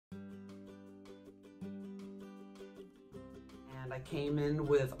I came in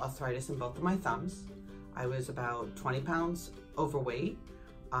with arthritis in both of my thumbs. I was about 20 pounds overweight.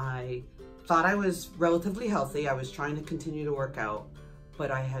 I thought I was relatively healthy. I was trying to continue to work out,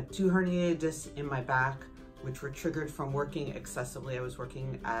 but I had 2 herniated discs in my back, which were triggered from working excessively. I was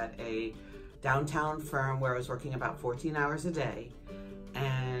working at a downtown firm where I was working about 14 hours a day,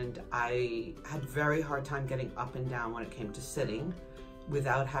 and I had a very hard time getting up and down when it came to sitting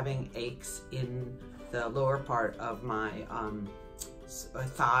without having aches in the lower part of my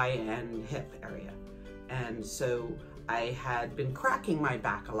thigh and hip area. And so I had been cracking my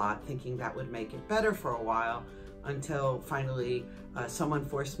back a lot, thinking that would make it better for a while, until finally someone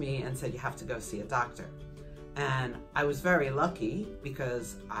forced me and said, you have to go see a doctor. And I was very lucky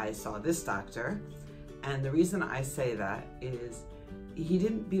because I saw this doctor. And the reason I say that is he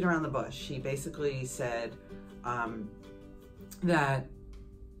didn't beat around the bush. He basically said that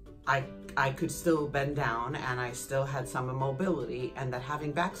I could still bend down and I still had some immobility, and that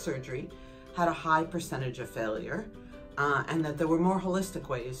having back surgery had a high percentage of failure, and that there were more holistic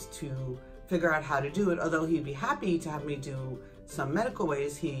ways to figure out how to do it. Although he'd be happy to have me do some medical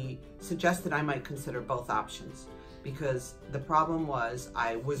ways, he suggested I might consider both options, because the problem was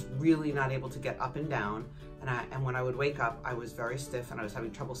I was really not able to get up and down, and when I would wake up, I was very stiff and I was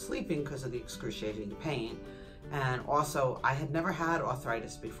having trouble sleeping because of the excruciating pain. And also, I had never had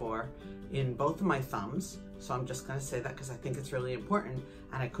arthritis before in both of my thumbs, so I'm just going to say that because I think it's really important,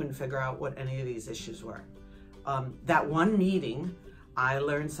 and I couldn't figure out what any of these issues were. That one meeting, I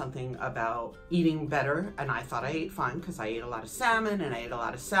learned something about eating better, and I thought I ate fine because I ate a lot of salmon and I ate a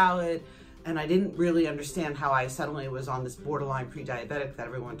lot of salad, and I didn't really understand how I suddenly was on this borderline pre-diabetic that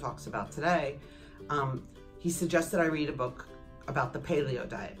everyone talks about today. He suggested I read a book about the paleo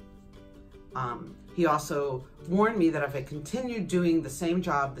diet. He also warned me that if I continued doing the same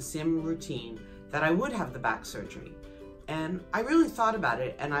job, the same routine, that I would have the back surgery. And I really thought about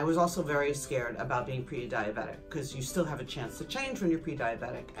it, and I was also very scared about being pre-diabetic, because you still have a chance to change when you're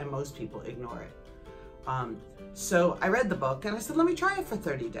pre-diabetic, and most people ignore it. So I read the book, and I said, let me try it for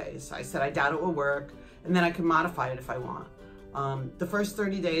 30 days. I said, I doubt it will work, and then I can modify it if I want. The first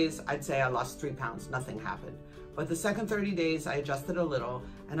 30 days, I'd say I lost 3 pounds, nothing happened. But the second 30 days, I adjusted a little,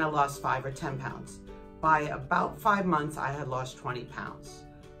 and I lost 5 or 10 pounds. By about 5 months, I had lost 20 pounds.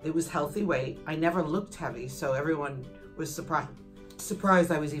 It was healthy weight. I never looked heavy, so everyone was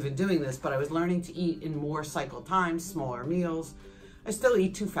surprised I was even doing this, but I was learning to eat in more cycle times, smaller meals. I still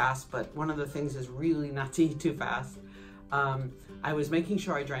eat too fast, but one of the things is really not to eat too fast. I was making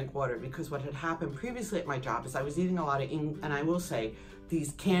sure I drank water, because what had happened previously at my job is I was eating a lot of, and I will say,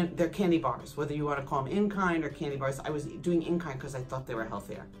 they're candy bars, whether you want to call them in-kind or candy bars. I was doing in-kind because I thought they were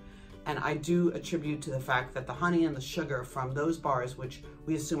healthier. And I do attribute to the fact that the honey and the sugar from those bars, which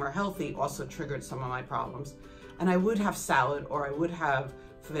we assume are healthy, also triggered some of my problems. And I would have salad, or I would have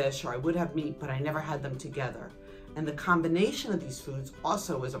fish, or I would have meat, but I never had them together. And the combination of these foods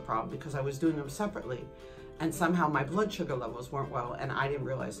also was a problem, because I was doing them separately. And somehow my blood sugar levels weren't well, and I didn't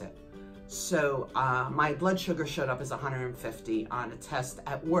realize it. So my blood sugar showed up as 150 on a test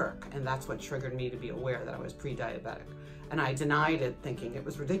at work, and that's what triggered me to be aware that I was pre-diabetic. And I denied it, thinking it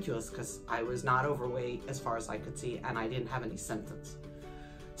was ridiculous because I was not overweight as far as I could see, and I didn't have any symptoms.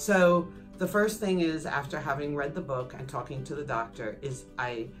 So the first thing is, after having read the book and talking to the doctor, is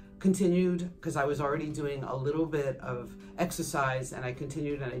I continued, because I was already doing a little bit of exercise, and I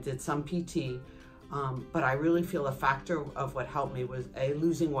continued and I did some PT, but I really feel a factor of what helped me was A,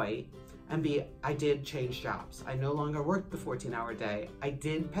 losing weight, and B, I did change jobs. I no longer worked the 14-hour day. I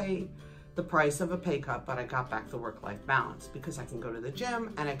did pay the price of a pay cut, but I got back the work-life balance, because I can go to the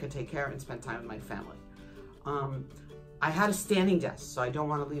gym and I could take care and spend time with my family. I had a standing desk, so I don't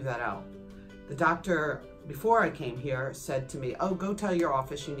want to leave that out. The doctor, before I came here, said to me, oh, go tell your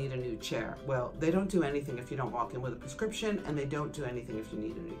office you need a new chair. Well, they don't do anything if you don't walk in with a prescription, and they don't do anything if you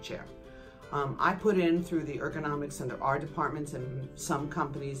need a new chair. I put in through the ergonomics, and there are departments in some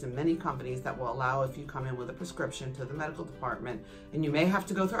companies and many companies that will allow, if you come in with a prescription, to the medical department, and you may have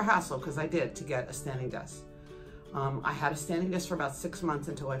to go through a hassle, because I did, to get a standing desk. I had a standing desk for about 6 months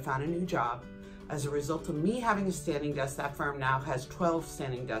until I found a new job. As a result of me having a standing desk, that firm now has 12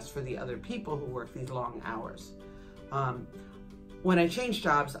 standing desks for the other people who work these long hours. When I changed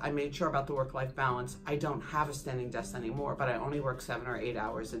jobs, I made sure about the work-life balance. I don't have a standing desk anymore, but I only work 7 or 8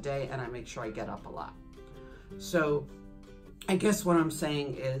 hours a day, and I make sure I get up a lot. So I guess what I'm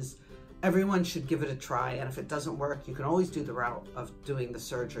saying is everyone should give it a try, and if it doesn't work, you can always do the route of doing the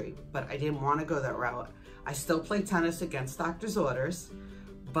surgery. But I didn't want to go that route. I still play tennis against doctor's orders,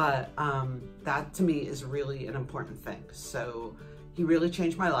 but that to me is really an important thing. So he really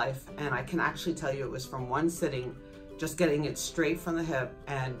changed my life, and I can actually tell you it was from one sitting just getting it straight from the hip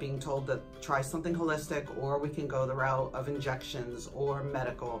and being told that try something holistic, or we can go the route of injections or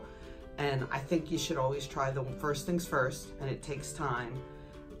medical. And I think you should always try the first things first, and it takes time.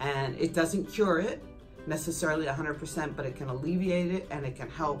 And it doesn't cure it necessarily 100%, but it can alleviate it and it can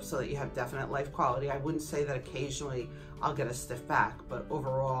help so that you have definite life quality. I wouldn't say that occasionally I'll get a stiff back, but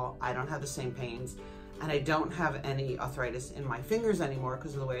overall I don't have the same pains, and I don't have any arthritis in my fingers anymore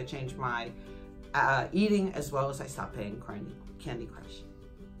because of the way I changed my eating, as well as I stopped playing Candy Crush.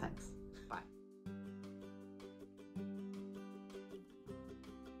 Thanks.